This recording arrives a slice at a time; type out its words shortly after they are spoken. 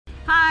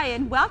Hi,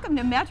 and welcome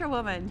to Metro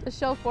Woman, The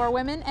show for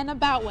women and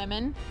about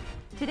women.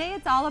 Today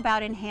it's all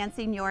about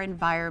enhancing your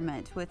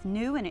environment with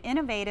new and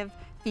innovative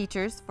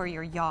features for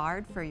your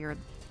yard, for your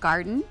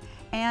garden,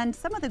 and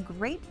some of the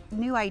great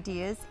new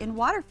ideas in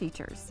water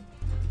features.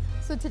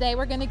 So today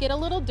we're going to get a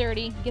little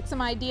dirty, get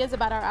some ideas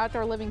about our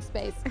outdoor living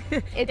space.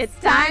 It's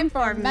time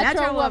for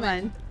Metro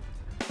Woman.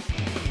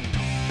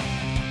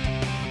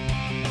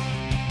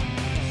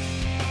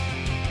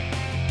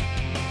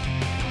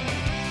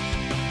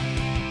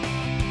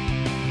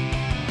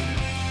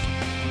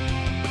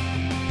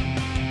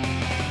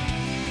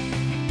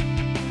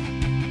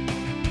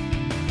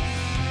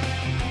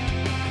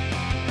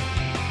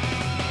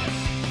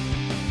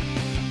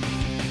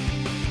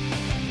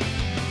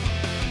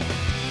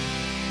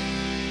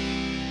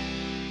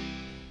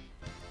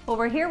 Well,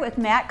 we're here with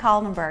Matt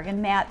Kaldenberg,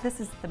 and Matt, this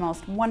is the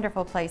most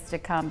wonderful place to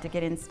come to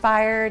get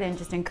inspired and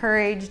just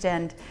encouraged,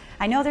 and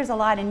I know there's a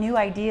lot of new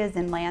ideas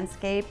in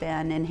landscape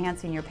and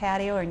enhancing your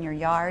patio and your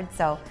yard,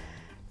 so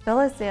fill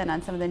us in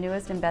on some of the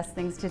newest and best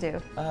things to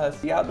do.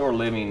 The outdoor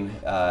living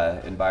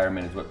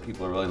environment is what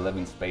people are really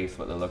living space,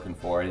 what they're looking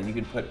for, and you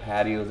can put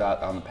patios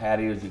out on the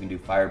patios, you can do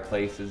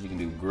fireplaces, you can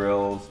do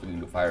grills, you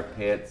can do fire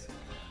pits.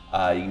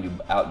 You can do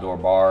outdoor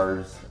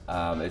bars.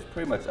 It's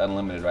pretty much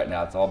unlimited right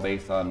now. It's all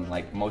based on,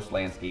 like most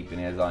landscaping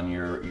is, on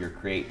your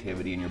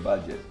creativity and your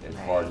budget as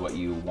far as what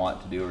you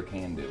want to do or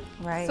can do.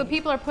 Right. So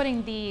people are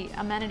putting the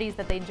amenities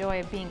that they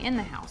enjoy of being in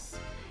the house,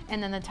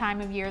 and then the time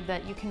of year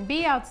that you can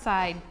be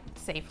outside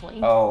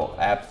safely. Oh,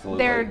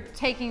 absolutely. They're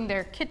taking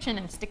their kitchen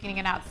and sticking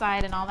it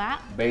outside and all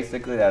that?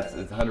 Basically, it's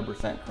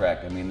 100%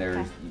 correct. I mean,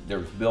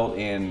 there's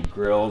built-in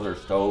grills or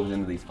stoves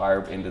into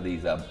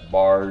these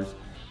bars.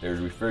 There's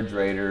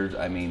refrigerators.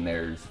 I mean,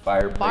 there's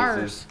fireplaces.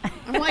 Bars.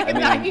 I'm like,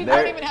 you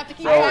don't even have to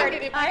keep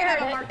started if you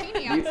have a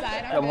martini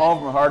outside. Come home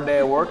from a hard day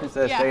of work,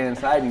 instead of staying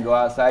inside, you can go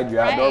outside your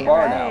outdoor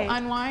bar now.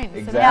 Unwind.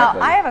 Exactly. Now,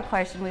 I have a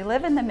question. We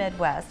live in the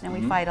Midwest, and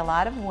we fight a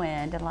lot of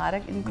wind and a lot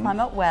of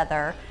inclement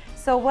weather.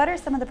 So what are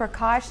some of the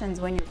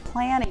precautions when you're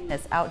planning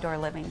this outdoor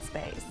living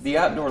space? The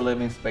outdoor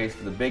living space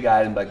for the big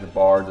items like the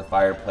bars, the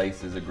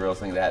fireplaces, the grills,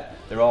 things like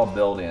that, they're all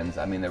built-ins.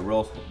 I mean, they're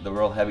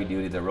real heavy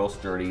duty, they're real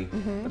sturdy.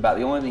 About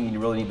the only thing you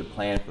really need to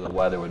plan for the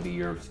weather would be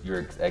your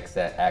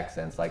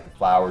accents, like the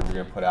flowers you're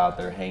going to put out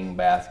there, hanging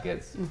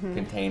baskets,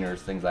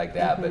 containers, things like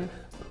that. But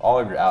all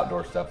of your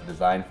outdoor stuff,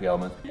 design for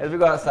elements. As we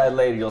go outside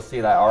later, you'll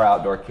see that our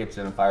outdoor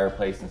kitchen and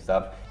fireplace and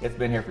stuff, it's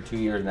been here for 2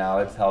 years now.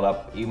 It's held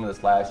up, even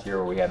this last year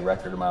where we had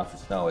record amounts of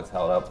snow, it's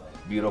held up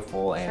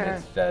beautiful, and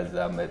it says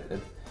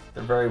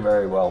they're very,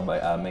 very well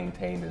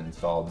maintained and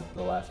installed.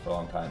 They'll last for a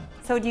long time.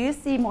 So do you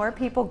see more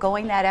people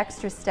going that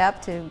extra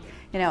step to,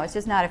 you know, it's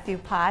just not a few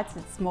pots,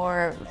 it's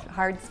more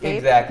hardscape?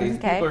 Exactly.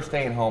 People are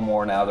staying home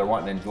more now. They're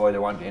wanting to enjoy,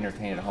 they're wanting to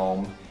entertain at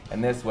home.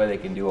 And this way they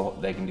can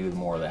do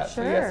more of that.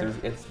 Sure. So yes,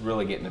 it's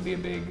really getting to be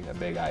a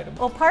big item.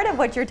 Well, part of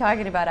what you're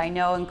talking about, I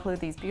know, include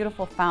these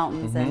beautiful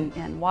fountains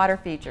and water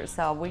features.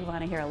 So we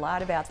want to hear a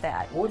lot about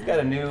that. Well, we've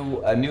got a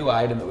new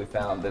item that we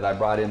found that I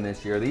brought in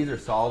this year. These are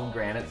solid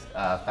granite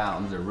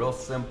fountains. They're real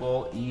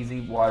simple,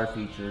 easy water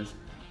features.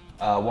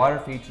 Water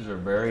features are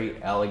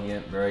very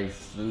elegant, very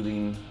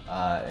soothing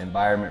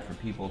environment for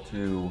people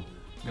to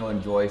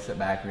enjoy, sit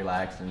back,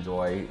 relax,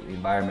 enjoy the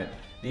environment.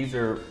 These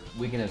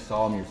we can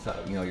install them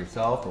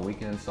yourself, or we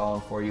can install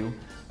them for you.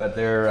 But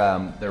they're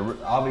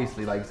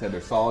obviously, like I said,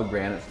 they're solid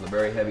granite, so they're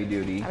very heavy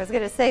duty. I was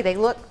going to say they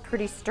look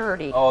pretty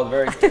sturdy. Oh,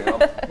 very sturdy.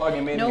 Plug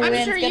them in here.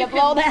 I'm sure you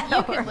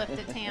could lift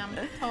it, Tam.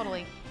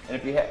 Totally.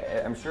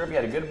 And I'm sure if you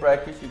had a good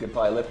breakfast, you could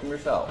probably lift them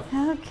yourself.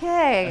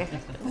 Okay.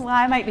 Well,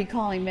 I might be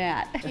calling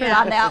Matt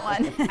on that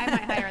one. I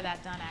might hire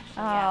that done, actually.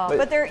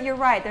 Oh, but you're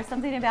right. There's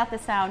something about the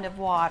sound of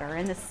water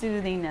and the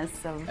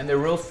soothingness of. And they're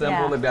real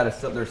simple. They've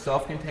got their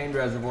self-contained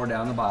reservoir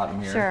down the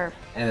bottom here. Sure.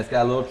 And it's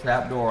got a little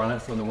trap door on it,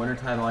 so in the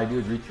wintertime, all you do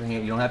is reach your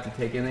hand. You don't have to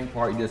take anything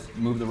apart. You just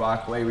move the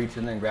rock away, reach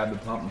in there, and grab the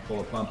pump and pull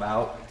the pump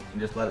out,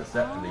 and just let it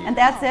set for the. And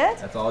that's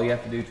it? That's all you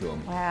have to do to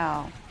them.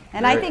 Wow.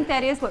 And I think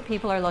that is what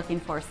people are looking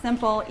for,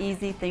 simple,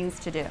 easy things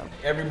to do.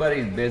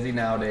 Everybody's busy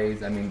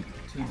nowadays. I mean,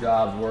 2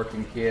 jobs,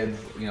 working, kids,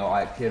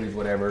 activities,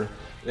 whatever.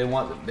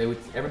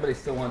 Everybody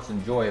still wants to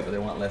enjoy it, but they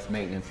want less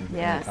maintenance, and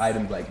it's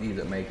items like these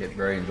that make it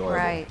very enjoyable.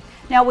 Right.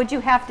 Now, would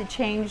you have to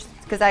change,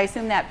 because I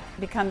assume that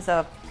becomes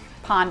a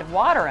pond of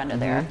water under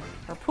there,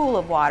 or pool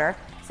of water.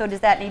 So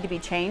does that need to be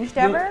changed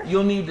ever?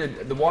 You'll need to,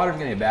 the water's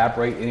going to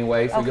evaporate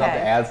anyway, so you'll have to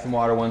add some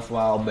water once in a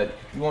while, but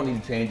you won't need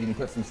to change. You can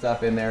put some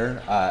stuff in there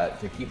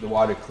to keep the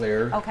water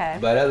clear. Okay.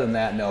 But other than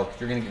that, no,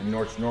 because you're going to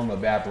get normal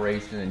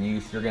evaporation and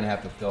use. You're going to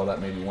have to fill it up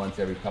maybe once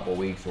every couple of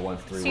weeks or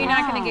once 3 weeks. So you're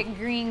not going to get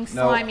green,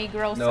 slimy,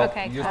 gross. No,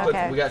 okay.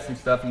 We got some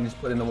stuff you can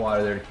just put in the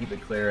water there to keep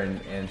it clear,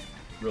 and it's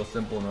real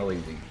simple and real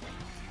easy.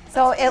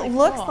 So it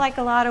looks like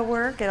a lot of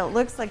work, and it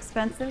looks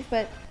expensive,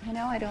 but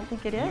I don't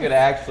think it is. You could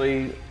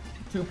actually,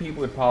 2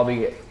 people would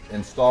probably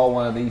install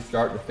one of these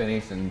start to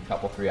finish in a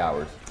couple, 3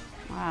 hours.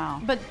 Wow.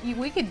 But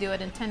we could do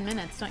it in 10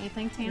 minutes, don't you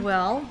think, Tam?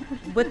 Well,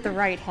 with the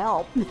right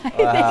help.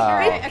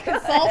 A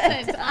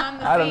consultant on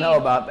the I don't know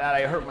about that.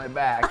 I hurt my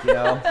back,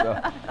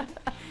 So.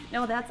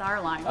 No, that's our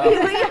line.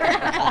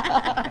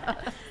 Oh.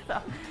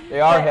 So, They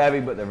are heavy,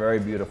 but they're very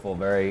beautiful,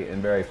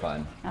 very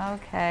fun.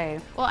 Okay.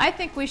 Well, I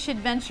think we should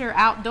venture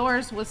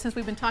outdoors since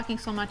we've been talking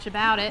so much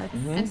about it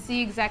and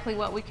see exactly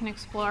what we can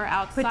explore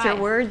outside. Put your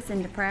words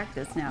into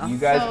practice now. You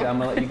guys, I'm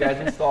gonna let you guys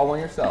install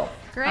one yourself.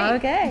 Great.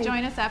 Okay.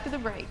 Join us after the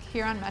break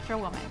here on Metro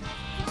Woman.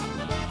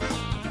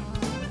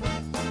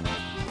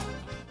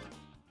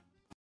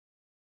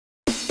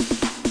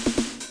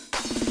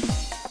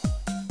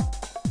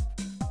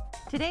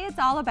 Today it's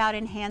all about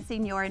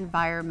enhancing your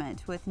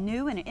environment with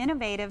new and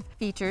innovative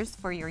features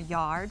for your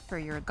yard, for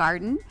your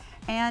garden,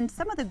 and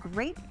some of the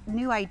great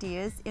new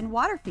ideas in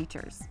water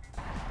features.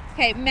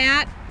 Okay,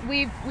 Matt,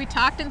 we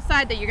talked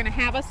inside that you're going to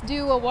have us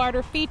do a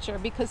water feature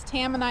because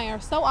Tam and I are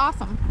so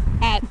awesome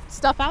at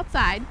stuff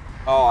outside.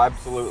 Oh,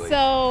 absolutely.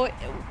 So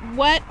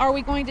what are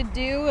we going to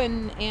do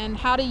and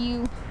how do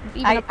you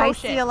even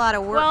approach it? I see a lot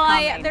of work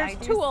coming. There's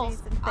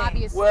tools,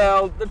 obviously.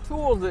 Well, the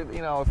tools that, if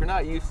you're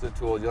not used to the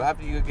tools, you'll have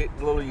to get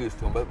a little used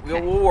to them, but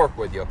we'll work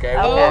with you, okay?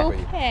 We'll work with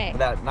you. Okay.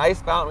 That nice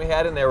fountain we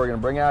had in there, we're going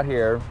to bring out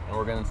here, and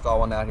we're going to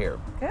install one out here.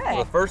 Good. So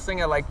the first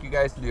thing I'd like you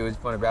guys to do is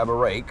you want to grab a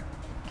rake.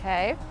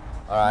 Okay.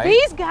 All right.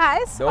 These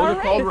guys. Those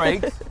are called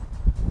rakes.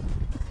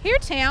 Here,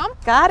 Tam.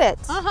 Got it.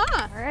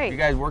 Uh-huh. All right. You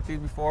guys worked these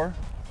before?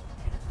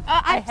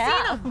 I've seen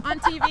them on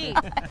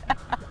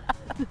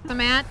TV. So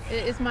Matt,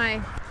 is my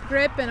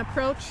grip and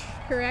approach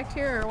correct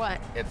here or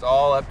what? It's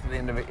all up to the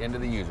end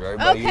of the user.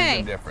 Everybody uses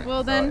them different.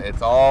 Well then, so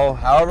it's all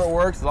however it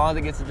works as long as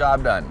it gets the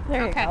job done.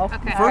 There you go. Okay.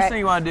 The first thing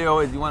you want to do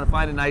is you want to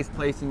find a nice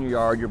place in your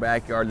yard, your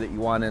backyard, that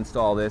you want to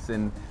install this.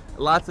 And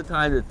lots of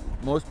times,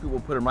 most people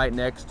put them right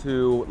next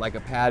to like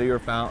a patio or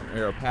fountain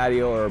or a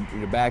patio or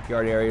your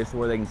backyard area, so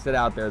where they can sit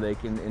out there, they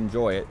can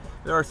enjoy it.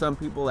 There are some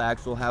people that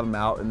actually have them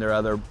out in their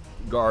other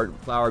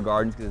flower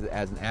gardens because it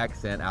has an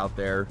accent out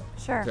there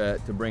to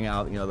bring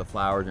out the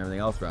flowers and everything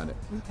else around it.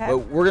 Okay. But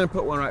we're going to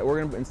put one we're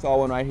going to install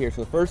one right here.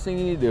 So the first thing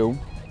you need to do,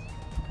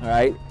 all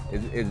right,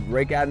 is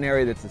rake out an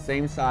area that's the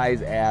same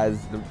size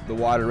as the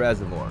water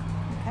reservoir.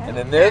 Okay. And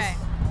then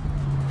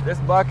this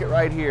bucket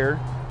right here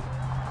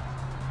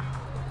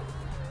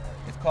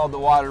is called the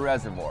water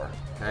reservoir.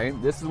 Okay,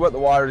 this is what the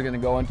water is going to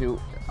go into.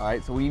 All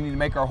right, so we need to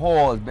make our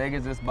hole as big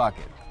as this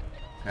bucket.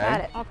 Okay.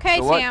 Got it. Okay,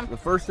 so Sam. the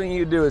first thing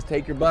you do is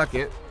take your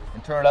bucket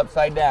and turn it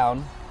upside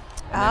down,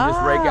 and then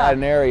just rake out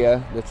an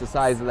area that's the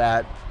size of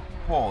that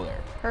hole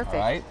there. Perfect.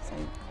 All right.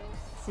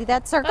 See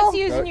that circle? That's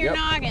using your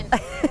noggin.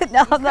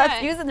 No,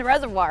 that's using the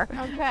reservoir.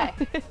 Okay.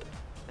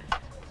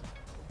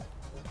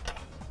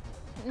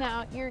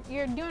 Now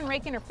you're doing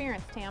rake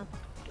interference, Tam.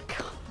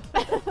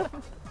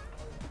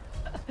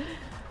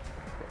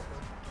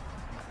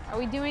 Are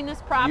we doing this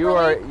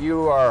properly?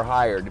 You are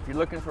hired. If you're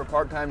looking for a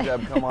part-time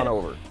job, come on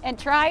over. And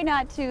try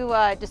not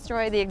to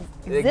destroy the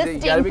existing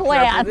You gotta be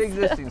plants. careful with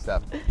the existing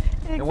stuff.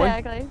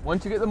 Exactly.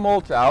 Once you get the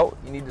mulch out,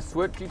 you need to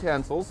switch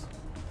utensils.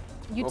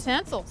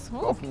 Utensils.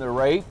 Go from the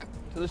rake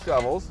to the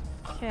shovels.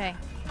 Okay.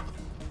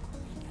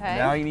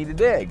 Now you need to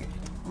dig.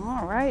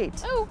 All right.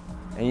 Oh.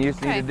 And you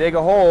just need to dig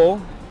a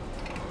hole.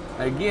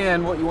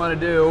 Again, what you want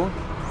to do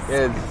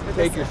is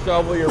take your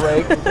shovel, your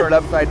rake, and turn it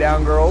upside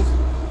down, girls.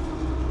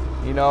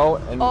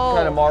 And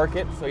kind of mark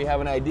it so you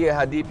have an idea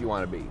how deep you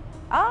want to be.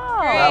 Oh.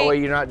 That way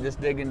you're not just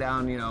digging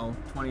down,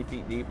 20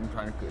 feet deep and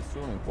trying to create a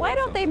swimming pool. Why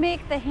don't they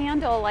make the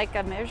handle like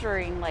a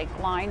measuring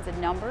lines and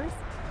numbers?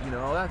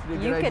 That's a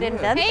good You idea. could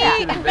invent Hey, that.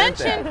 You could invent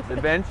that.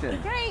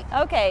 Invention. Great.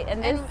 Okay,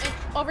 and And this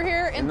over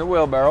here In the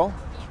wheelbarrow.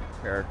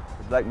 Here,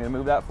 would you like me to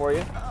move that for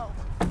you?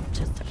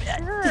 just a bit.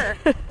 Sure.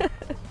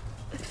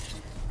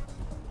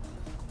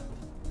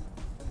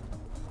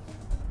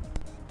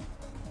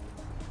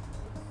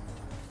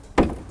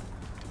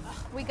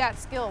 We got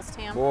skills,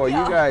 Tam. Boy, you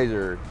guys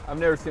are, I've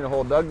never seen a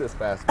hole dug this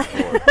fast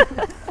before.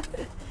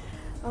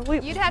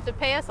 You'd have to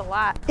pay us a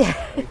lot.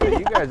 You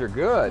guys are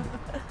good.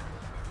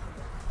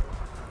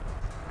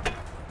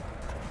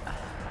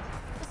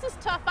 This is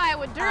tough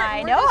Iowa dirt.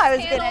 I We're know, just I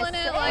was handling gonna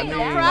it say, like no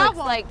that problem.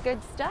 looks like good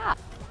stuff.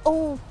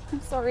 Oh,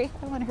 I'm sorry,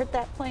 I don't want to hurt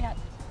that plant.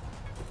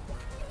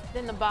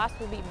 Then the boss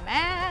will be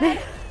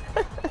mad.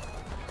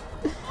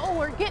 Oh,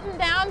 we're getting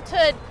down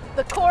to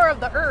the core of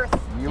the earth.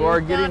 You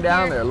are getting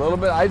down there a little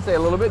bit, I'd say a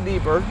little bit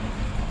deeper.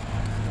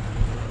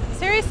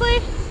 Seriously?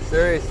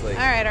 Seriously. All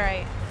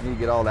right. You need to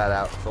get all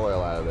that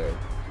soil out of there.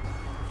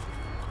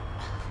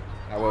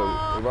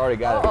 We've already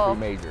got it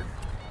pre-measured.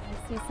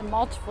 I see some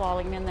mulch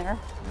falling in there.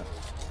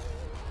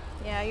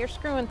 Yeah, you're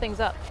screwing things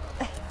up.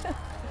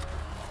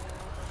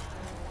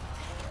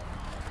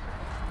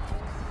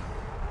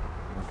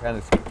 Kind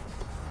of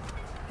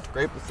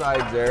scrape the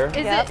sides there.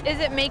 Is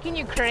it making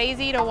you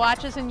crazy to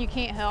watch us and you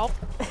can't help?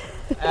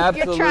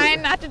 Absolutely. You're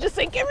trying not to just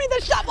say, give me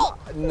the shovel.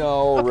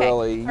 No, Okay.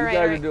 really. You All right, guys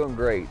all are right. doing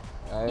great.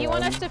 You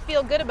want us to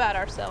feel good about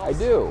ourselves. I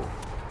do.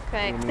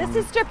 Okay. This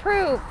is to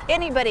prove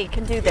anybody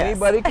can do this.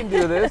 Anybody can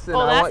do this, and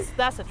Well, I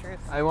that's the truth.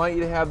 want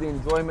you to have the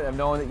enjoyment of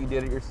knowing that you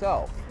did it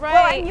yourself. Right.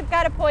 Well, and you've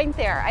got a point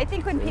there. I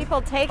think when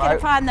people take it I-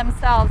 upon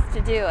themselves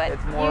to do it,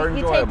 It's more you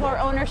take enjoyable. more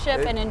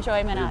ownership and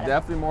enjoyment out It's of it.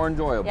 definitely more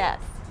enjoyable. Yes.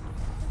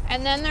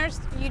 And then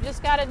you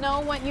just got to know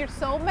when you're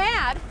so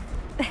mad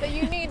that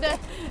you need to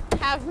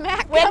have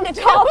Matt When come to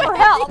do call it for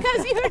help.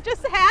 because You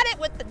just had it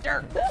with the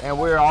dirt. And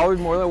we're always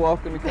more than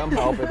welcome to come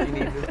help if you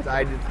need to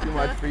decide it's too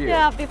much for you.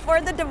 Yeah,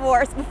 before the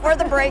divorce, before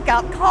the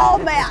breakup, call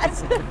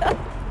Matt.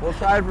 We'll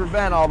try to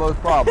prevent all those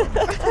problems.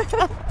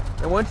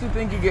 And once you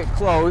think you get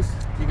close,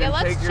 you can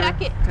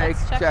check it, and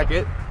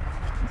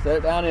set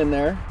it down in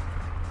there.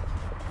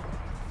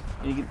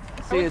 And you can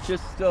see it's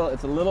just still,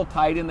 it's a little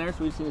tight in there,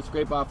 so we just need to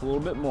scrape off a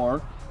little bit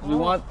more. We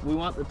want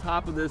the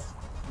top of this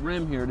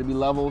rim here to be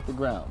level with the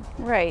ground.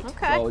 Right.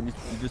 Okay. So you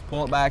just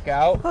pull it back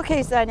out.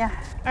 Okay, Sonia.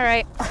 All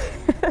right.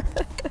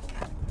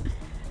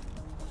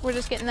 We're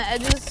just getting the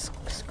edges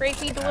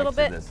scrapey a little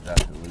bit. This stuff,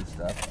 the loose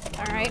stuff.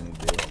 All right.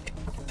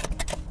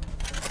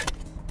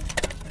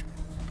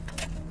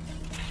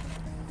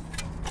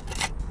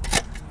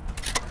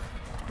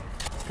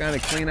 Kind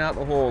of clean out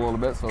the hole a little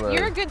bit so that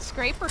You're a good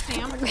scraper,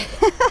 Sam.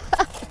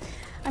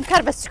 I'm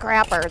kind of a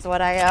scrapper is what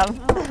I am.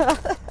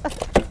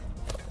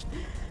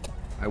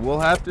 I will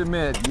have to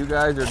admit, you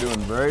guys are doing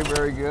very,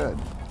 very good.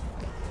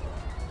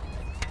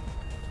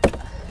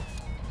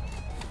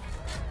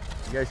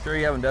 You guys sure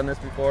you haven't done this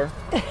before?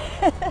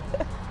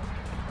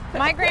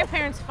 My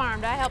grandparents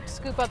farmed. I helped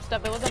scoop up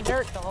stuff. It wasn't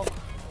dirt though.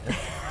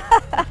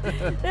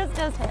 This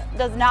just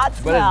does not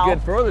smell. But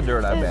it's good for the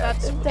dirt, I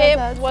bet.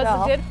 It was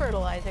a good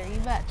fertilizer, you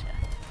betcha.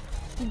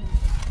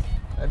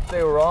 I'd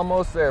say we're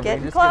almost there.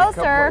 Getting but just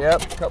closer.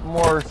 Get a couple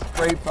more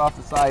scrapes off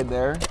the side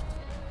there.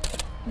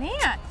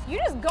 Man,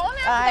 you're just going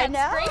after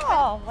that scraping.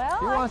 Well,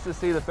 He wants to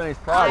see the finished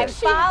I'm product.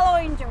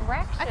 following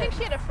directions. I think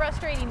she had a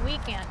frustrating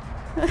weekend.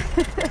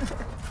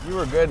 You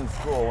were good in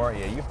school, weren't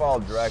you? You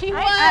followed directions. She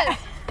was.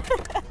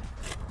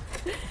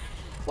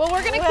 Well,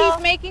 we're going to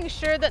keep making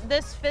sure that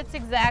this fits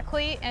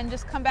exactly and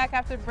just come back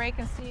after the break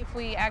and see if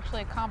we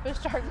actually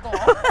accomplished our goal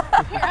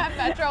here at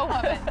Metro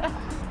Woman.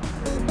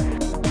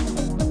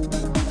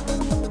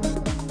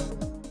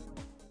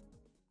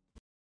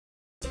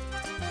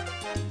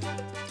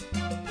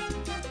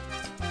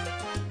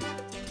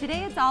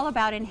 Today it's all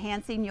about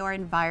enhancing your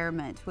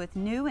environment with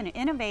new and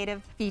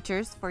innovative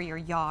features for your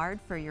yard,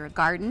 for your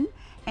garden,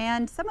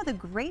 and some of the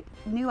great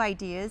new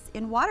ideas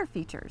in water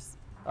features.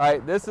 All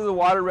right, this is a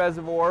water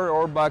reservoir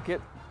or bucket.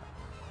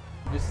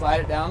 Just slide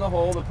it down the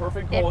hole, the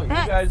perfect hole. You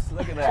guys,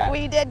 look at that.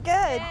 We did good.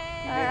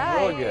 All right.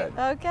 Really good.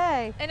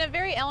 Okay. In a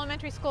very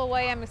elementary school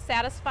way, I'm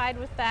satisfied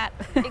with that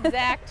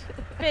exact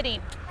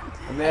fitting.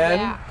 And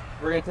then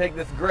we're going to take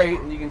this grate,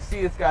 and you can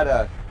see it's got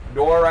a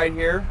door right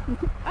here.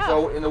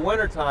 So in the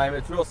winter time,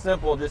 it's real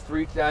simple. Just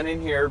reach down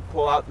in here,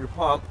 pull out your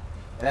pump,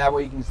 and that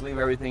way you can just leave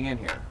everything in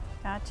here.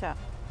 Gotcha.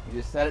 You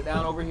just set it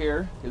down over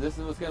here, because this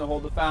is what's going to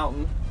hold the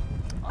fountain.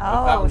 The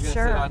Oh, fountain's going to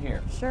sure. sit on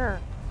here. Sure.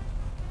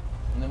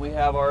 And then we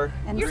have our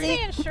You're green.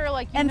 saying sure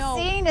like you And know.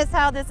 seeing as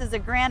how this is a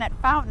granite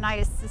fountain,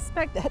 I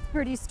suspect that's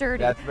pretty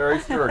sturdy. That's very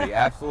sturdy,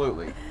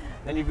 absolutely.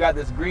 Then you've got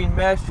this green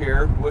mesh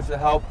here, which will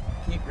help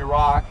keep your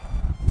rock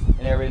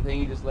and everything.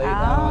 You just lay it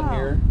down on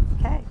here,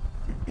 Okay.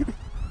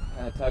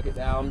 kind of tuck it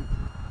down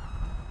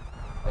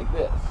like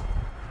this.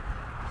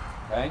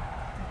 Okay?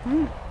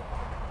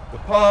 The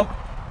pump.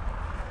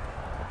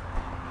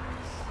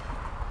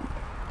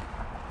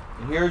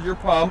 And here's your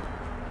pump.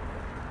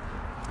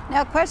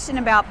 Now, question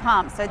about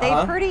pumps. Are they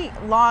Uh-huh. pretty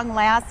long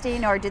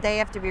lasting or do they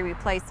have to be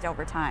replaced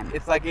over time?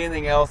 It's like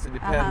anything else. It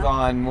depends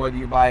on whether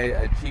you buy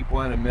a cheap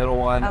one, a middle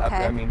one.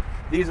 Okay. I mean,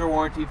 these are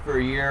warranted for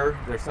a year.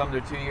 There's some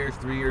that are 2 years,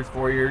 3 years,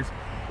 4 years.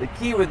 The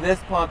key with this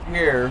pump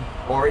here,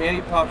 or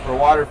any pump for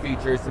water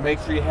feature, is to make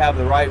sure you have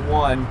the right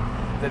one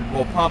that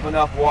will pump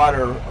enough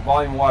water,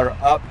 volume water,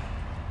 up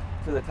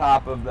to the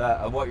top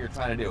of what you're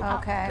trying to do.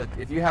 Okay. So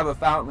if you have a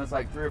fountain that's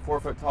like 3 or 4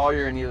 foot tall,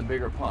 you're gonna need a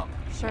bigger pump.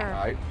 Sure.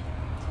 Right?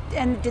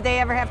 And do they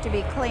ever have to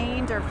be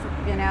cleaned or,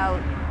 you know,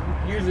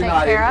 Usually taken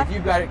not. care of? If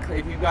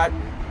you've got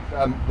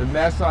the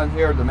mesh on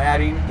here, the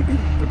matting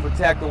to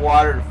protect the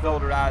water to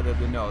filter out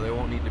of no, they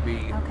won't need to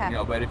be. Okay. You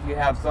know, but if you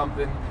have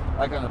something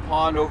like on the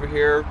pond over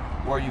here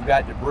where you've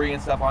got debris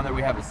and stuff on there,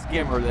 we have a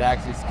skimmer that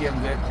actually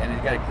skims it, and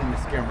you got to clean the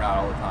skimmer out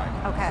all the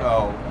time. Okay.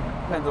 So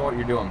depends on what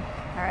you're doing.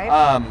 all right?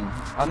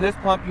 On this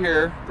pump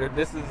here,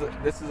 this is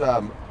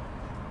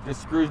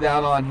just screws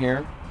down on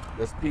here.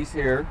 This piece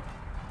here,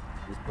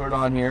 just put it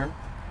on here.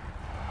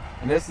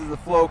 And this is the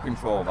flow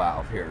control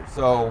valve here.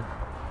 So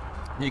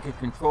you can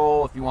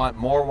control if you want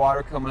more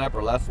water coming up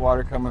or less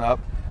water coming up.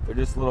 There's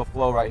just a little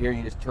flow right here, and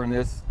you just turn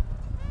this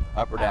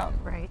up or down.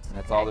 Right. And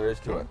that's all there is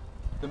to it.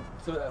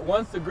 So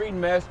once the green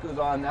mesh goes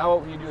on, now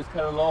what you do is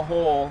cut a little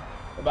hole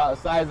about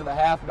the size of a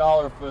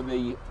 $50 for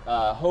the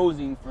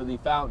hosing for the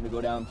fountain to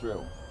go down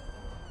through.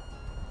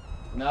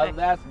 Now that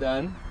that's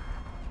done,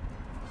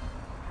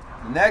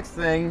 the next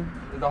thing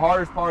is the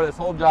hardest part of this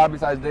whole job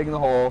besides digging the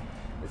hole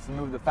is to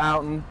move the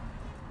fountain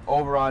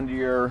over onto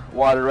your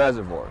water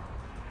reservoir.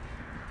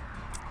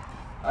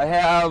 I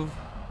have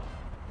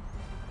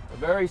a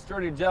very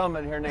sturdy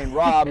gentleman here named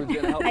Rob who's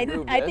going to help me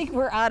move this. I think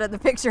we're out of the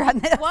picture on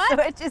this, What?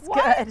 which is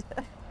What? good.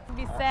 It'd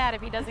be sad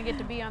if he doesn't get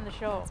to be on the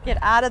show. Get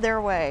out of their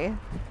way.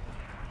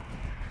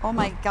 Oh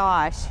my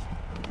gosh.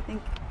 I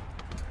think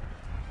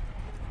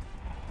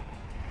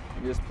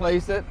You just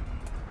place it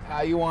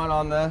how you want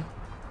on the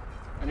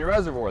on your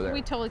reservoir there.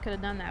 We totally could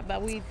have done that,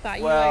 but we thought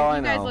you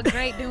guys look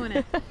great doing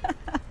it.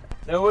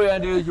 Then what you're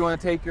gonna do is you want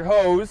to take your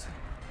hose,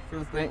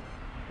 first thing,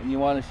 and you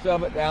want to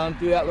shove it down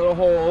through that little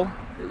hole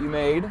that you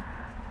made.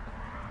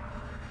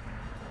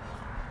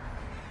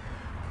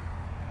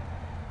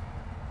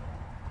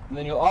 And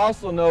then you'll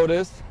also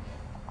notice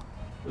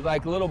there's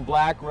like a little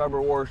black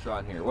rubber wash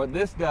on here. What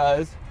this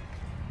does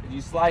is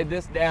you slide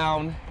this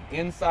down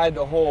inside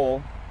the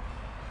hole.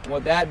 And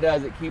what that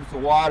does, it keeps the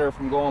water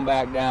from going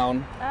back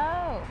down.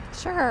 Oh,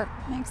 sure,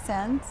 makes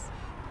sense.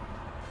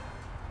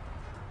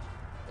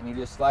 And you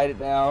just slide it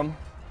down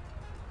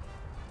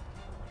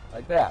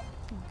like that.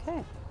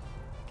 Okay.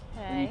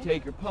 Then you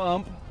take your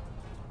pump,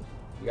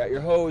 you got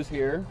your hose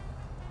here,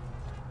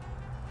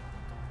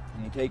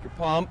 and you take your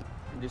pump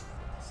and just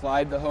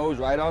slide the hose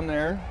right on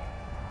there.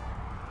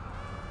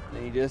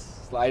 Then you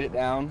just slide it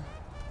down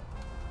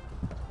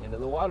into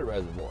the water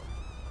reservoir.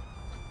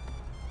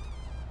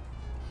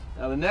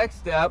 Now the next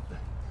step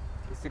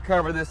is to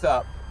cover this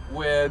up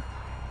with,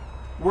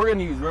 we're going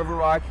to use river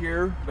rock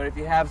here, but if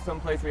you have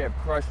some place where you have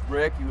crushed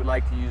brick, you would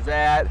like to use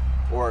that,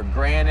 or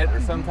granite, or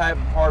some type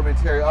of hard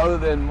material other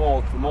than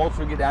mulch. The mulch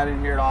will get down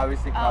in here and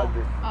obviously cause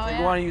it. So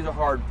you want to use a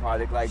hard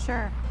product like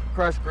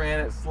crushed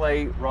granite,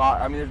 slate, rock.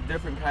 I mean, there's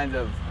different kinds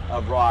of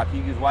rock.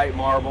 You can use white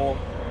marble,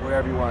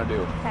 whatever you want to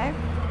do. Okay.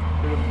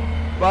 There's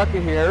a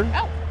bucket here.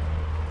 Oh,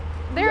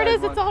 there it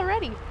is. It's all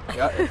ready.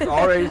 Yeah, it's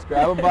all ready. Just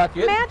grab a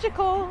bucket.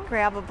 Magical.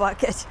 Grab a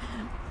bucket.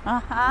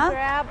 Uh-huh.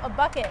 Grab a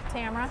bucket,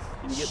 Tamara.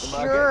 Can you get the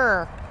bucket?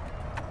 Sure.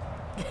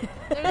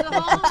 There's a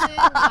hole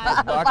in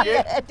the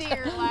bucket.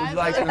 Dear Would lads. you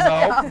like some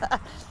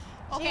help?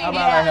 Okay, How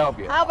about I help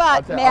you? How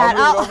about Matt? Matt?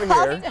 I'll move it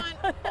over here.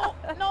 Oh,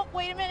 no,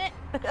 wait a minute.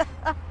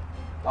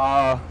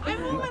 I'm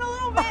moving a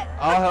little bit.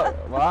 I'll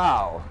help.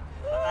 Wow.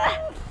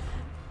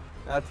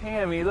 Now,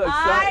 Tammy, look,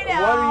 I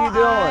know, what are you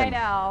doing? I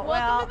know.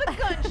 Welcome to the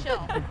gun show.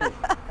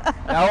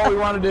 Now what we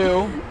want to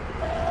do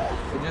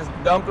is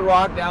just dump the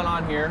rock down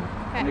on here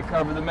and to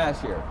cover the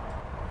mess here.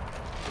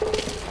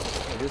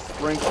 And just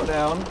sprinkle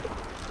down.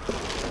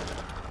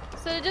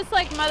 So just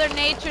like Mother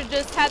Nature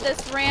just had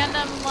this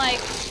random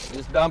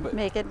Just dump it.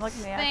 Make it look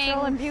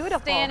natural and beautiful.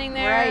 Standing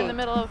there in the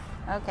middle of.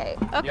 Okay.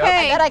 Okay. Yep.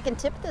 I bet I can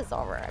tip this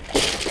over.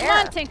 Come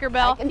on,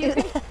 Tinkerbell.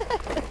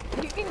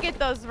 You can get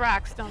those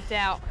rocks dumped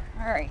out.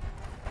 All right.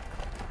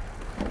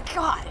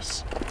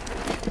 Gosh.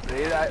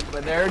 See that?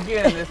 But there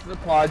again, this is a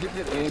project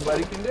that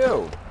anybody can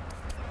do.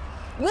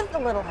 With a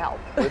little help.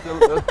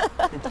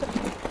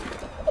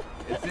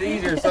 It's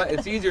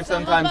easier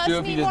sometimes too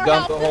if you just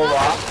dump the whole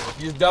rock.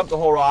 You just dump the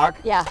whole rock.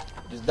 Yeah.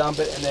 Just dump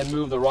it and then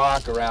move the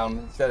rock around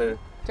instead of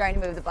trying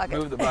to move the bucket.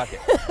 Move the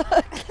bucket.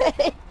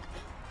 Okay.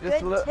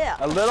 Just Good tip.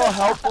 a little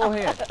helpful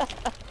hint.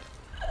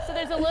 So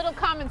there's a little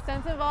common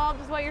sense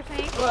involved, is what you're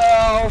saying?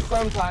 Well,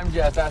 sometimes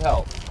yes, that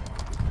helps.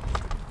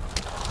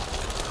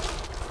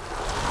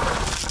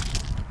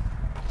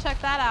 Check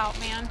that out,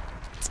 man.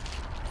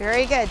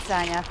 Very good,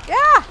 Sonia.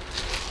 Yeah.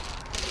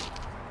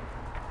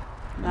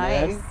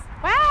 Nice.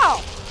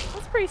 Wow.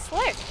 That's pretty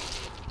slick.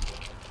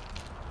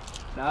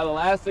 Now the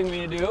last thing we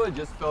need to do is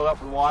just fill it up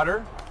with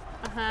water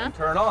and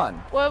turn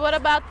on. Well, what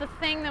about the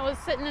thing that was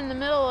sitting in the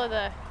middle of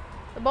the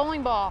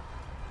bowling ball?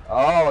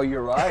 Oh,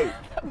 you're right.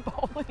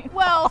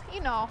 Well,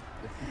 you know,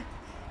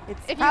 if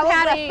you probably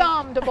had a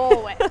thumb to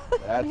bowl with,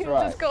 That's you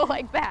right. just go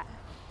like that.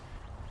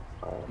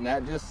 And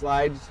that just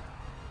slides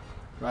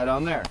right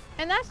on there.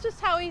 And that's just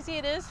how easy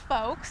it is,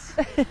 folks.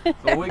 So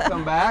when we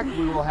come back,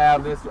 we will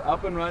have this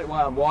up and running. We'll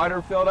have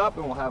water filled up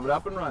and we'll have it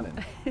up and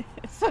running.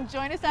 So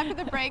join us after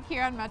the break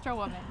here on Metro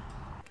Woman.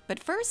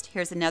 But first,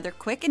 here's another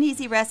quick and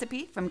easy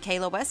recipe from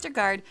Kayla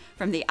Westergaard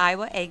from the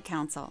Iowa Egg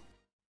Council.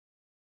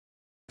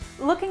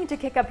 Looking to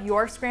kick up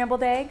your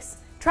scrambled eggs?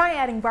 Try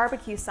adding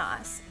barbecue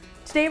sauce.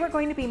 Today we're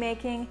going to be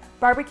making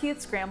barbecued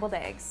scrambled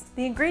eggs.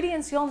 The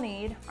ingredients you'll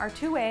need are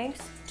 2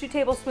 eggs, 2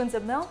 tablespoons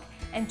of milk,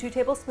 and 2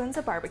 tablespoons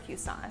of barbecue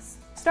sauce.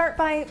 Start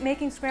by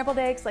making scrambled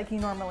eggs like you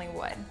normally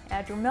would.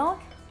 Add your milk,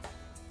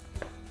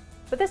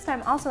 but this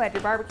time also add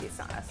your barbecue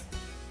sauce.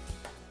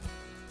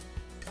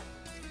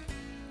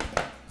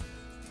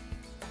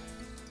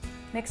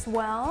 Mix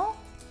well.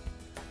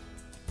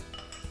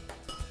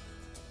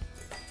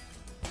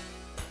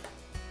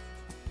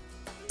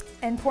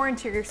 And pour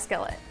into your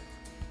skillet.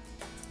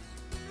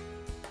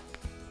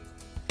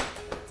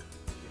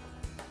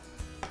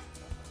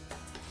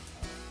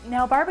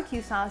 Now,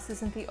 barbecue sauce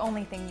isn't the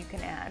only thing you can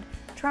add.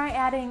 Try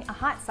adding a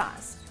hot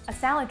sauce, a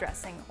salad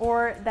dressing,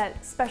 or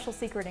that special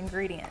secret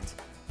ingredient.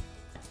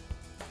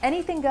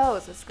 Anything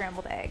goes with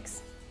scrambled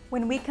eggs.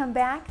 When we come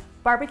back,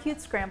 barbecued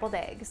scrambled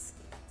eggs.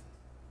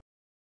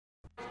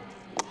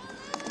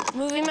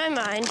 Moving my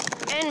mind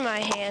and my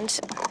hands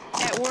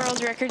at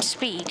world record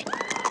speed.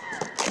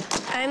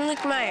 I'm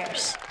Luke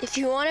Myers. If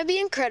you want to be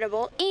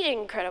incredible, eat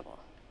incredible.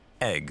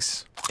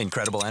 Eggs.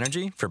 Incredible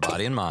energy for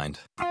body and mind.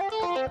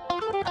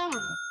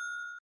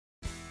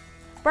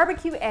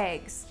 Barbecue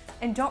eggs.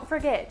 And don't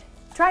forget,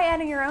 try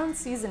adding your own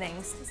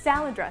seasonings,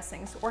 salad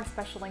dressings, or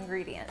special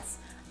ingredients.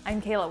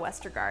 I'm Kayla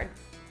Westergaard.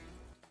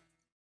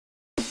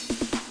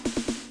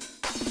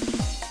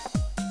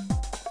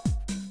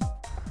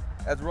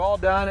 as we're all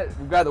done,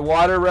 we've got the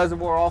water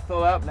reservoir all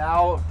filled up.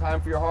 Now, time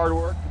for your hard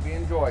work to be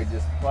enjoyed.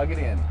 Just plug it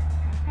in.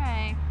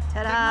 Okay.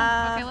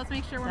 Ta-da! Okay, let's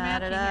make sure we're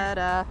matching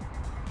here.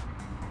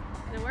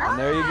 Did it work? And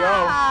there you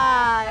go.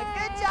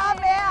 Good job,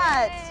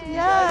 Matt. You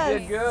Yes. guys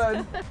did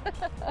good.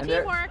 And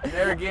Teamwork.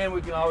 there again, we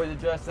can always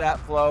adjust that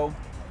flow.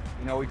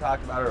 You know, we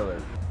talked about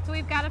earlier. So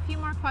we've got a few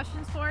more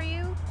questions for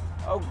you.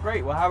 Oh,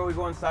 great. Well, how about we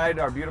go inside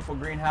our beautiful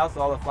greenhouse,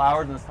 all the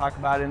flowers, and let's talk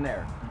about it in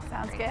there.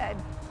 Sounds good.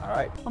 All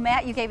right. Well,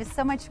 Matt, you gave us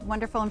so much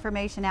wonderful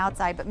information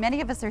outside, but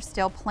many of us are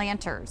still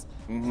planters,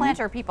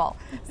 planter people.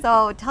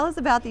 So tell us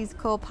about these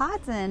cool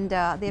pots and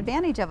the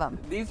advantage of them.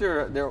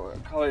 They're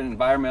called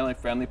environmentally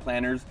friendly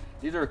planters.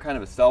 These are kind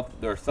of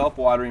they're a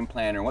self-watering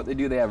planter. What they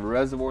do, they have a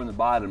reservoir in the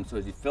bottom, so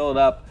as you fill it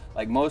up,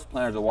 like most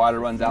planters, the water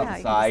runs out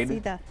the side.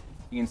 You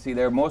can see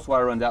there, most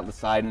water runs out the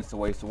side and it's a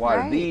waste of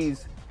water. Right.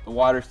 These, the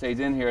water stays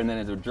in here, and then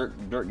as the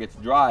dirt gets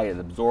dry,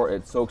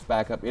 it soaks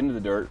back up into the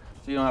dirt,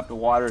 so you don't have to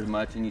water as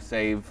much, and you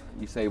save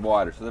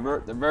water. So they're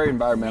very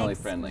environmentally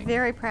friendly.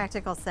 Very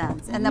practical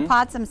sense. And the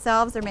pots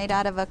themselves are made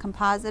out of a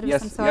composite of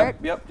some Yes, sort?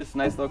 yep, just a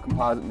nice little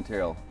composite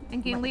material.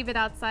 And you can leave it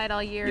outside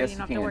all year. Yes, you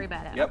don't have you to can. worry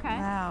about it. Yep. Okay.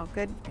 Wow,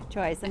 good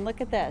choice. And look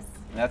at this.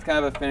 And that's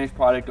kind of a finished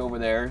product over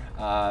there.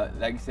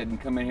 Like I said, you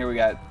can come in here, we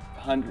got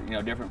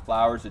 100 different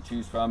flowers to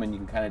choose from, and you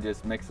can kind of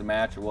just mix and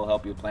match, or we'll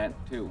help you plant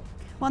too.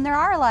 Well, and there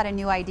are a lot of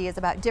new ideas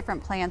about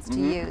different plants to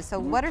use. So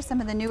what are some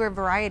of the newer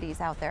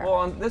varieties out there?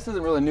 Well, this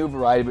isn't really a new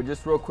variety, but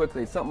just real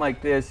quickly, something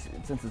like this,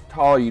 since it's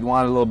taller, you'd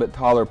want a little bit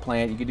taller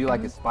plant. You could do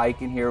like a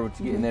spike in here,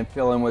 and then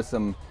fill in with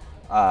some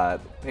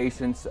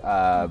patience,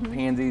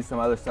 pansies, some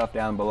other stuff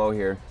down below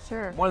here.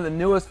 Sure. One of the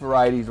newest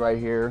varieties right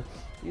here,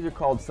 these are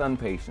called sun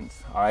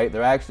patience. All right,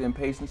 they're actually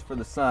impatiens for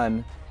the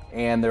sun,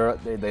 and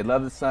they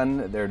love the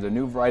sun. They're the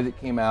new variety that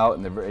came out,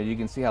 and you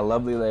can see how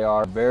lovely they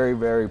are. Very,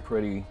 very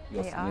pretty.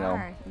 They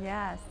are,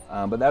 yes.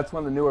 But that's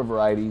one of the newer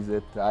varieties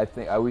that I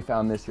think we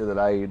found this year that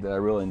I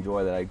really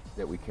enjoy,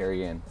 that we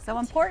carry in. So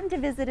important to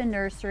visit a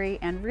nursery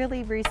and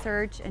really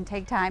research and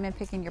take time in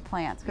picking your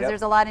plants, because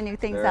there's a lot of new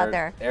things out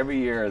there. Every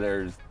year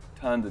there's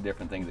tons of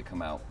different things that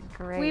come out.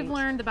 Great. We've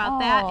learned about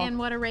that and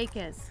what a rake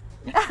is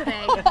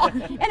today.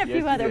 And a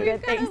few other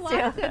good things Got a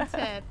lot of too. good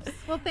tips.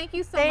 Well, thank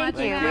you so Thank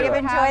much. you. Matt, We've for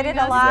enjoyed having it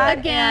a us lot.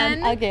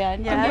 Again.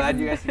 Again, yes. I'm glad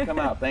you guys could come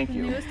out. Thank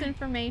you. Newest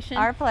information.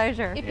 Our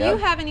pleasure. If you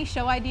have any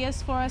show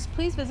ideas for us,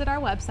 please visit our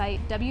website,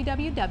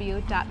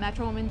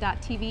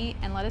 www.metrowoman.tv,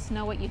 and let us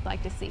know what you'd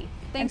like to see.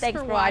 And Thanks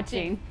for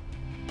watching.